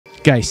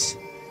Guys,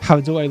 how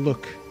do I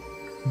look?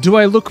 Do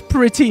I look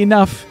pretty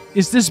enough?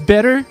 Is this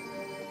better?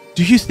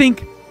 Do you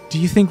think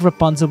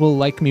Rapunzel will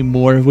like me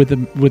more with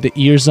the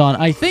ears on?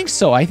 I think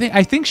so. I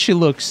think she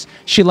likes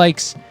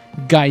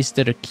guys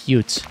that are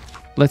cute.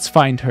 Let's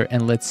find her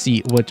and let's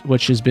see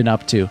what she's been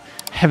up to.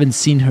 Haven't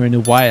seen her in a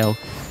while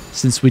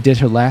since we did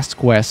her last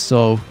quest,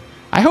 so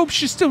I hope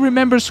she still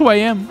remembers who I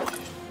am.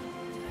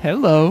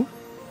 Hello.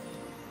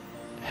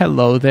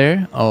 Hello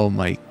there. Oh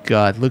my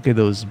god, look at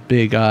those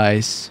big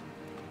eyes.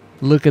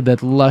 Look at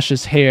that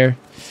luscious hair.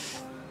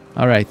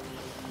 Alright.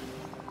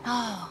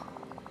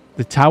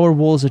 The tower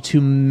walls are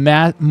too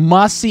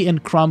mossy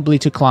and crumbly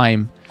to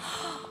climb.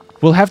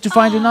 We'll have to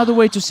find another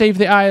way to save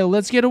the isle.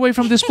 Let's get away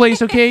from this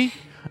place, okay?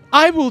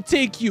 I will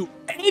take you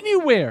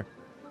anywhere.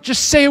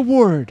 Just say a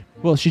word.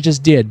 Well, she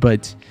just did,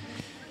 but...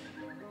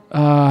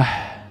 Damn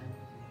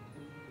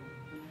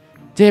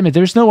it,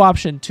 there's no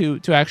option to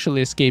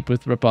actually escape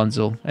with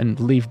Rapunzel and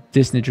leave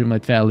Disney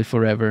Dreamlight Valley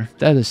forever.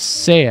 That is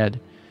sad.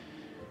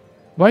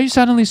 Why are you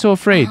suddenly so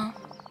afraid?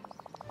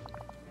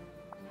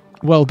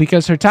 Well,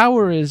 because her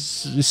tower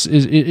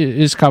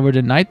is covered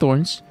in night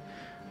thorns.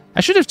 I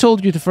should have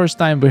told you the first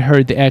time we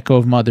heard the echo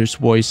of Mother's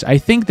voice. I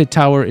think the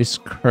tower is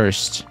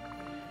cursed.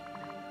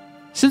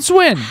 Since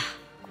when?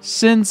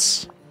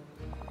 Since...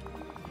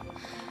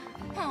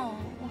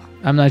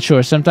 I'm not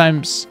sure.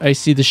 Sometimes I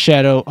see the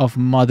shadow of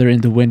Mother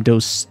in the window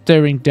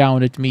staring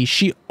down at me.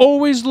 She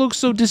always looks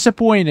so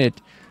disappointed.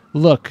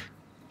 Look,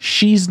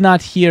 she's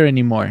not here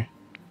anymore.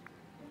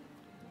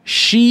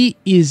 She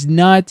is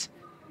not...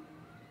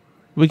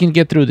 We can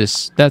get through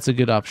this. That's a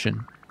good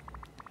option.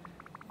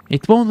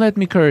 It won't let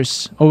me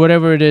curse, or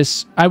whatever it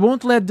is. I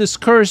won't let this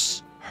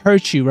curse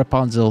hurt you,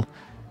 Rapunzel.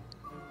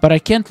 But I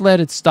can't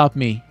let it stop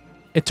me.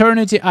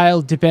 Eternity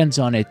Isle depends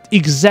on it.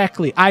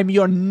 Exactly. I'm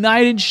your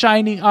knight in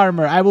shining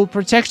armor. I will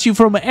protect you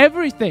from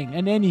everything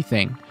and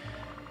anything.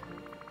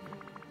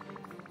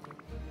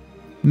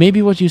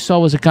 Maybe what you saw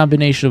was a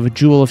combination of a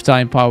jewel of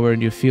time power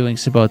and your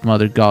feelings about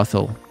Mother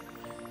Gothel.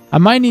 I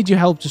might need your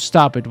help to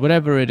stop it,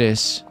 whatever it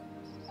is.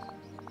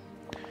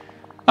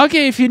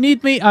 Okay, if you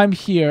need me, I'm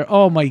here.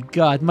 Oh my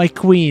god, my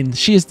queen.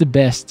 She is the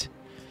best.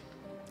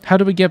 How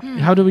do we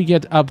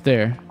get up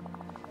there?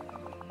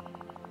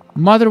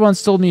 Mother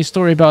once told me a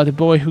story about a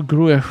boy who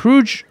grew a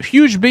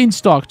huge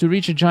beanstalk to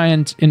reach a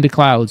giant in the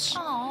clouds.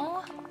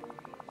 Aww.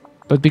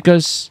 But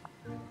because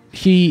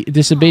he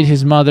disobeyed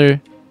his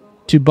mother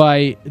to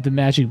buy the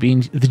magic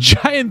bean, the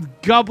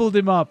giant gobbled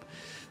him up.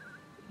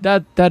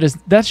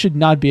 That should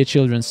not be a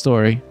children's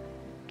story.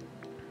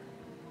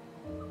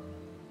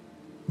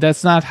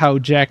 That's not how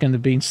Jack and the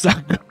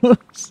Beanstalk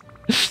goes.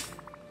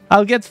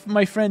 I'll get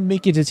my friend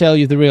Mickey to tell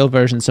you the real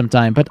version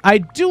sometime, but I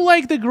do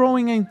like the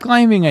growing and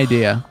climbing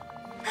idea.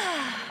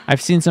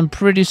 I've seen some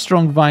pretty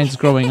strong vines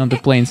growing on the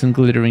plains and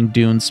glittering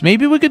dunes.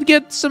 Maybe we could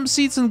get some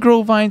seeds and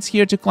grow vines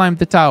here to climb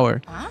the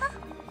tower.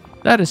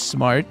 That is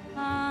smart.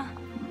 I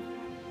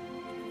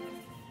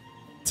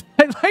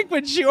like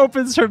when she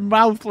opens her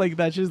mouth like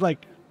that. She's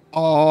like,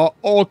 oh,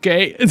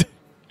 okay.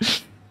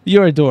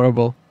 You're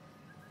adorable.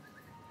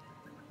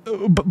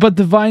 But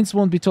the vines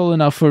won't be tall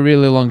enough for a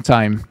really long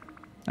time.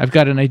 I've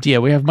got an idea.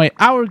 We have my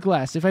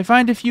hourglass. If I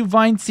find a few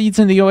vine seeds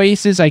in the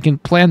oasis, I can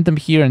plant them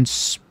here and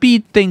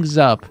speed things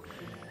up.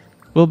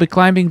 We'll be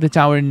climbing the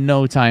tower in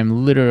no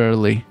time,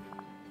 literally.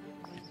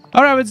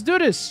 Alright, let's do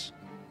this.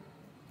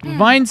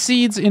 Vine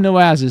seeds in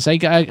oasis. I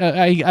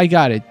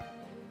got it.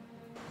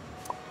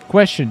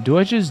 Question, do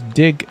I just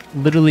dig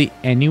literally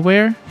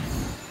anywhere?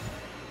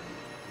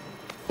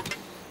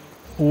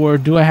 Or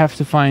do I have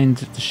to find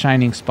the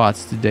shining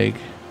spots to dig?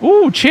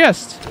 Ooh,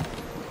 chest!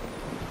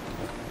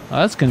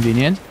 Oh, that's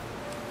convenient.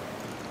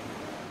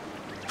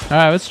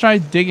 Alright, let's try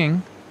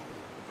digging.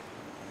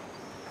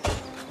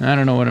 I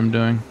don't know what I'm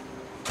doing.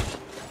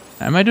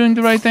 Am I doing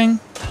the right thing?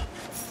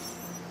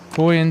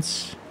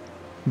 Coins.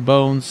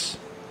 Bones.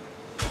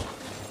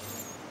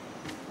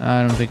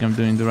 I don't think I'm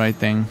doing the right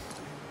thing.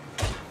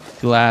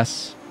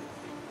 Glass.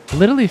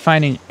 Literally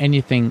finding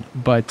anything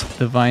but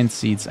the vine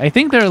seeds. I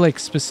think there are like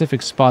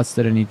specific spots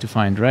that I need to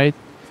find, right?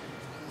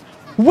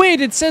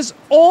 Wait, it says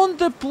on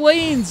the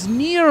plains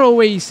near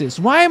Oasis.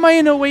 Why am I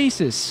in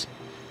Oasis?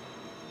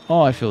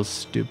 Oh, I feel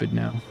stupid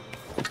now.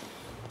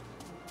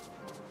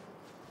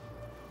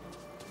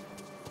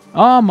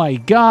 Oh my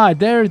god,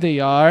 there they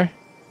are.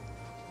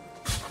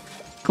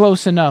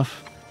 Close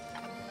enough.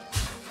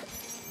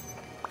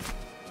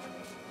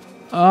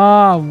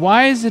 Ah,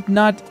 why is it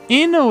not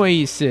in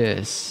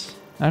Oasis?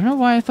 I don't know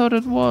why I thought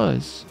it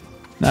was.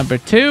 Number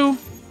 2.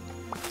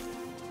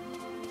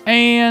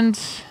 And...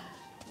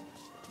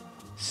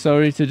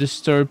 sorry to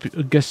disturb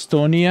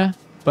Gastonia,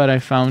 but I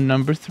found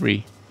number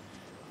 3.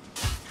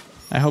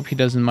 I hope he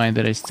doesn't mind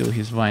that I steal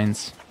his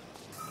vines.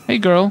 Hey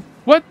girl,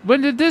 what?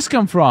 When did this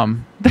come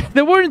from?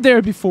 They weren't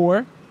there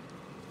before.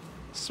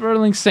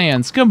 Swirling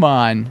sands, come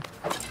on.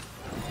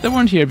 They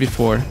weren't here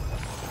before.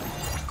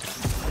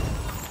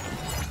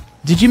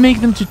 Did you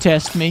make them to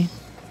test me?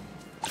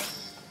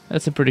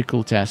 That's a pretty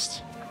cool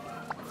test.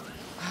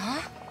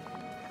 Huh?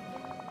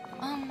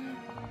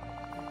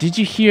 Did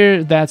you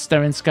hear that,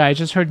 Star and Sky? I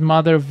just heard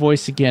Mother's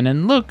voice again.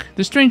 And look,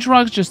 the strange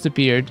rocks just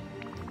appeared.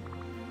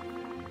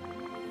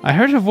 I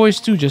heard her voice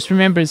too. Just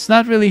remember, it's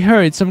not really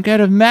her. It's some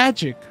kind of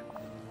magic.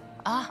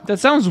 That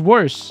sounds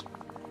worse.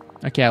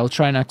 Okay, I'll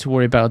try not to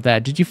worry about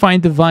that. Did you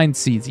find the vine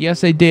seeds?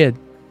 Yes, I did.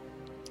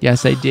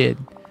 Yes, I did.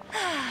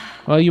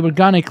 Well, you were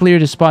gonna clear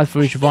the spot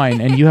for each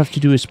vine, and you have to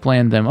do is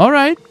plant them. All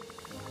right.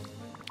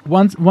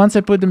 Once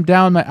I put them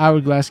down, my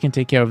hourglass can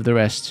take care of the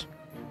rest.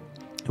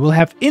 We'll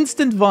have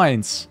instant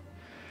vines.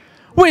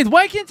 Wait,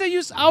 why can't I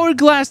use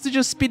hourglass to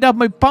just speed up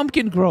my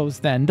pumpkin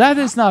growth then? That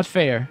is not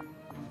fair.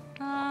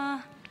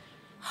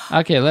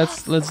 Okay,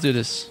 let's do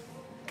this.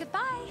 Goodbye.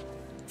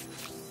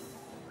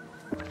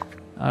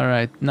 All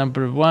right,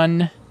 number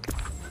 1.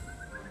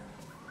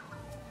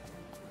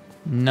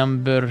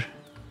 Number...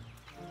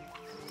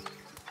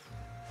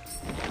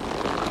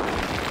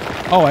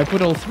 Oh, I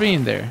put all 3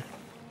 in there.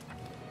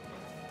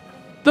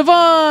 The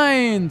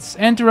vines!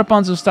 Enter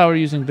Rapunzel's tower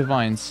using the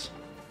vines.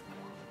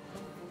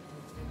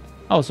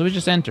 Oh, so we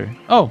just enter.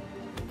 Oh.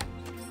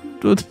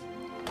 Dude.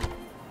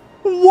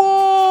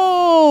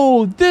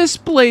 Whoa! This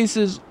place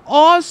is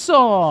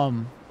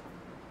awesome!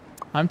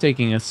 I'm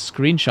taking a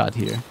screenshot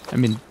here. I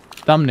mean,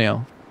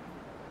 thumbnail.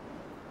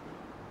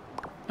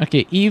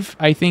 Okay, Eve,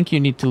 I think you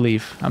need to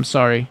leave. I'm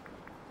sorry.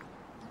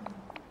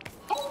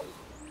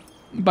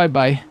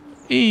 Bye-bye.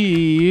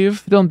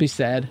 Eve, don't be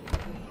sad.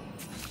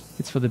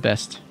 It's for the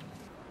best.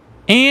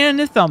 And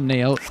the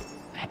thumbnail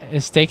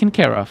is taken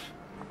care of.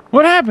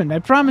 What happened? I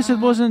promise it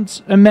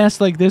wasn't a mess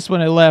like this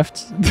when I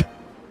left.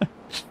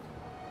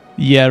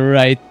 Yeah,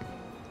 right.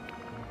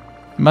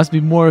 Must be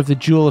more of the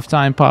Jewel of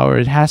Time power.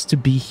 It has to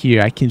be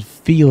here. I can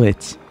feel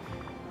it.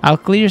 I'll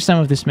clear some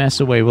of this mess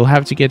away. We'll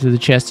have to get to the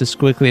chest as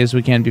quickly as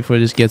we can before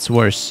this gets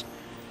worse.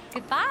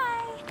 Goodbye.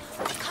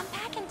 Come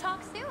back and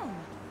talk soon.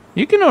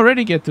 You can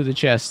already get to the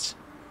chest.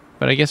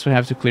 But I guess we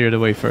have to clear the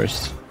way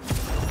first.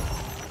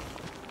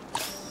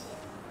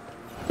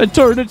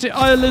 Eternity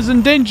Isle is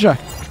in danger.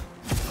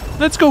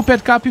 Let's go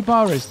pet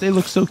capybaras. They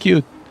look so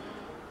cute.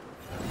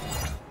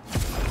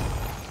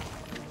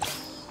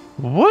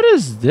 What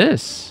is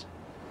this?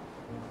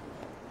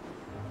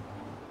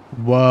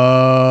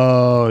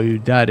 Whoa,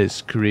 that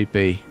is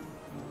creepy.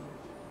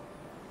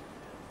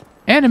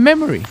 And a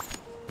memory.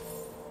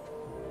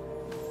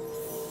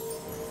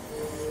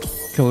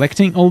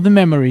 Collecting all the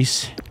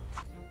memories.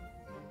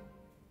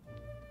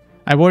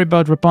 I worry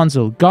about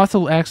Rapunzel.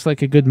 Gothel acts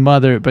like a good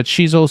mother, but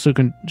she's also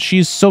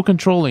she's so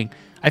controlling.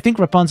 I think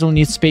Rapunzel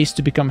needs space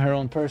to become her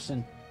own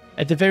person.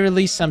 At the very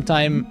least,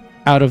 sometime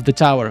out of the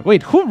tower.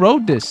 Wait, who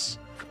wrote this?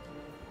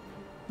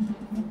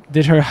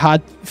 Did her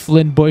hot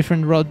Flint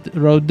boyfriend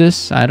wrote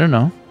this? I don't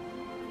know.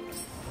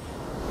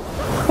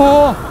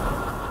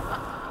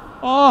 Oh!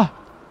 Oh!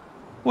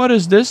 What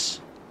is this?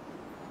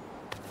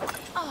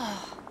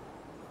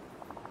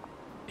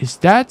 Is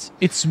that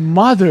its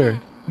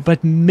mother,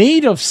 but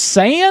made of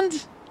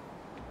sand?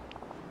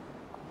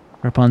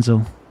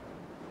 Rapunzel,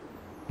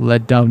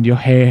 let down your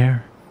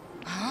hair.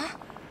 Huh?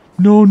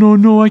 No, no,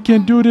 no, I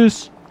can't do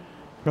this.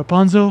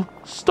 Rapunzel,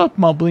 stop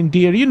mumbling,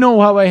 dear. You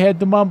know how I had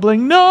the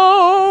mumbling.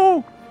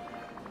 No!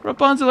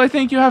 Rapunzel, I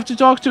think you have to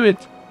talk to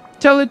it.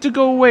 Tell it to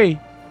go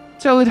away.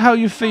 Tell it how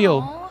you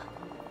feel. Aww.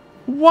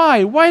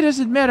 Why? Why does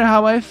it matter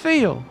how I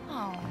feel?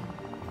 Oh.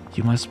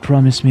 You must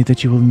promise me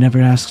that you will never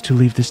ask to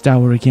leave this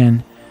tower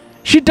again.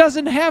 She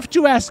doesn't have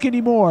to ask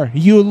anymore,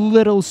 you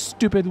little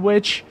stupid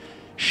witch.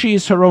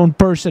 She's her own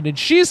person and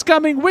she's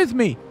coming with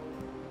me.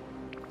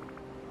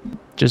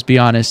 Just be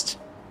honest.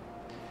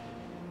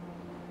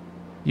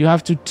 You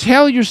have to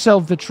tell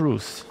yourself the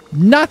truth.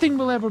 Nothing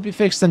will ever be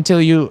fixed until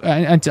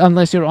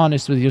unless you're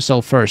honest with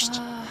yourself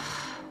first.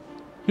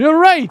 You're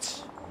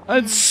right.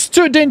 It's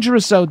too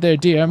dangerous out there,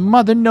 dear.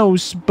 Mother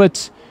knows,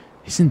 but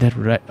isn't that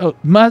right? Oh,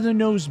 Mother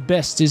knows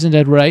best, isn't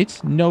that right?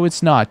 No,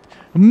 it's not.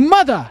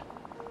 Mother!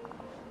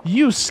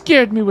 You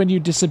scared me when you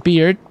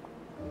disappeared.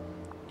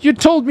 You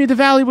told me the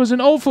valley was an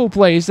awful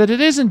place, that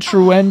it isn't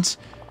true, and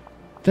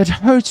that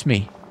hurts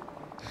me.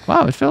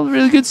 Wow, it felt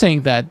really good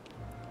saying that.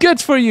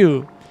 Good for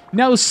you.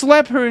 Now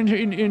slap her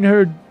in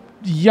her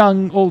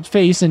young old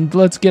face and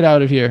let's get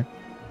out of here.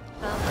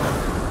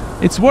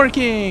 It's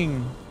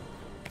working.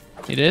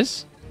 It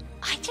is?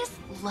 I just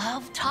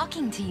love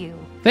talking to you.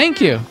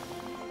 Thank you.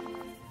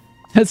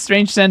 That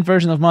strange scent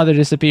version of Mother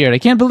disappeared. I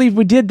can't believe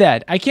we did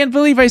that. I can't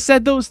believe I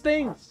said those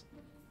things.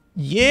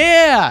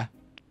 Yeah!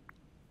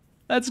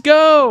 Let's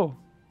go!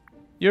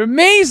 You're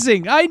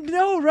amazing! I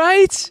know,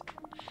 right?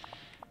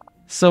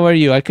 So are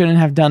you. I couldn't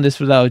have done this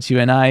without you,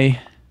 and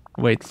I...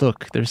 Wait,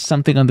 look. There's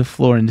something on the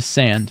floor in the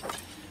sand.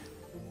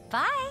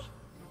 Bye!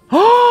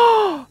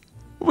 Oh!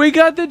 We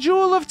got the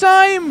Jewel of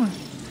Time!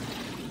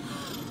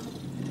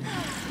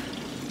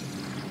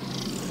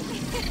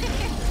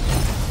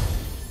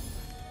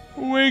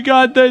 We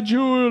got the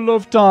Jewel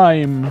of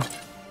Time!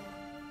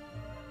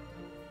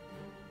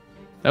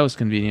 That was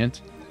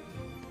convenient.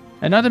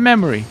 Another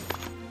memory.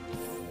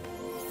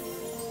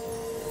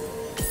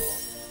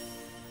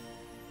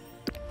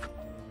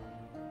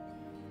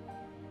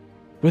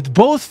 With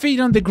both feet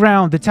on the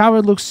ground, the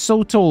tower looks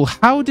so tall.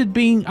 How did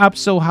being up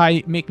so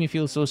high make me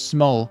feel so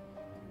small?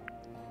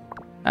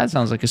 That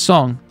sounds like a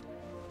song.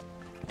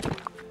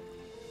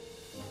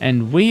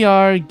 And we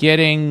are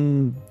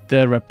getting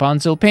the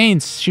Rapunzel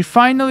paints. She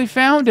finally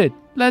found it.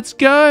 Let's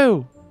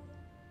go.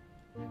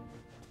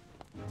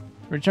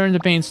 Return the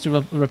paints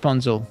to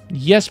Rapunzel.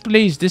 Yes,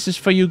 please. This is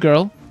for you,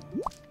 girl.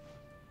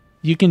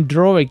 You can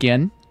draw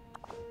again.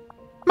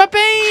 My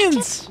paints! I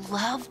just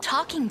love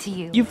talking to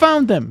you. You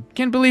found them.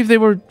 Can't believe they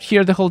were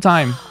here the whole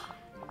time.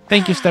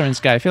 Thank you, Star and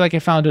Sky. I feel like I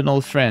found an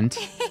old friend.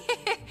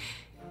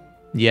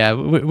 Yeah,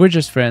 we're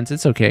just friends.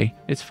 It's okay.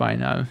 It's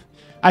fine.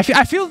 I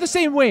feel the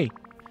same way.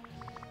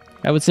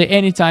 I would say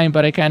anytime,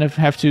 but I kind of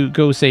have to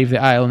go save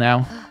the isle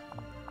now.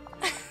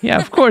 Yeah,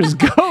 of course.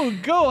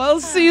 Go.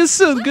 I'll see you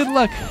soon. Good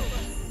luck.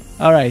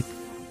 All right.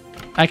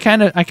 I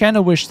kind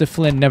of wish the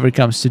Flynn never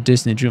comes to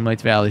Disney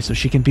Dreamlight Valley so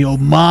she can be all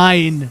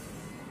mine.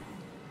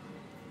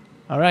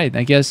 All right,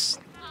 I guess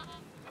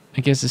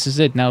this is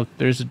it. Now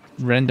there's a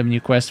random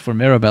new quest for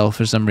Mirabelle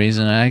for some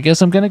reason. I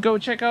guess I'm gonna go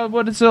check out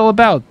what it's all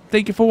about.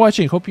 Thank you for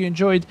watching. Hope you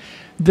enjoyed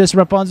this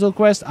Rapunzel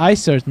quest. I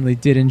certainly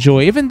did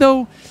enjoy, even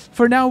though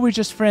for now we're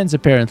just friends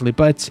apparently,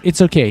 but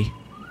it's okay.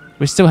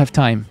 We still have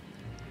time.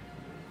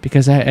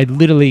 Because I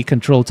literally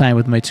control time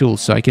with my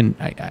tools, so I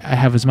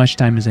have as much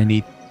time as I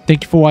need.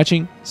 Thank you for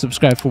watching.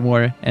 Subscribe for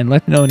more, and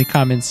let me know in the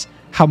comments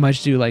how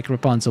much do you like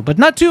Rapunzel, but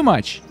not too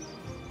much.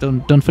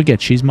 Don't forget,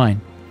 she's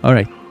mine. All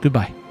right,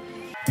 goodbye.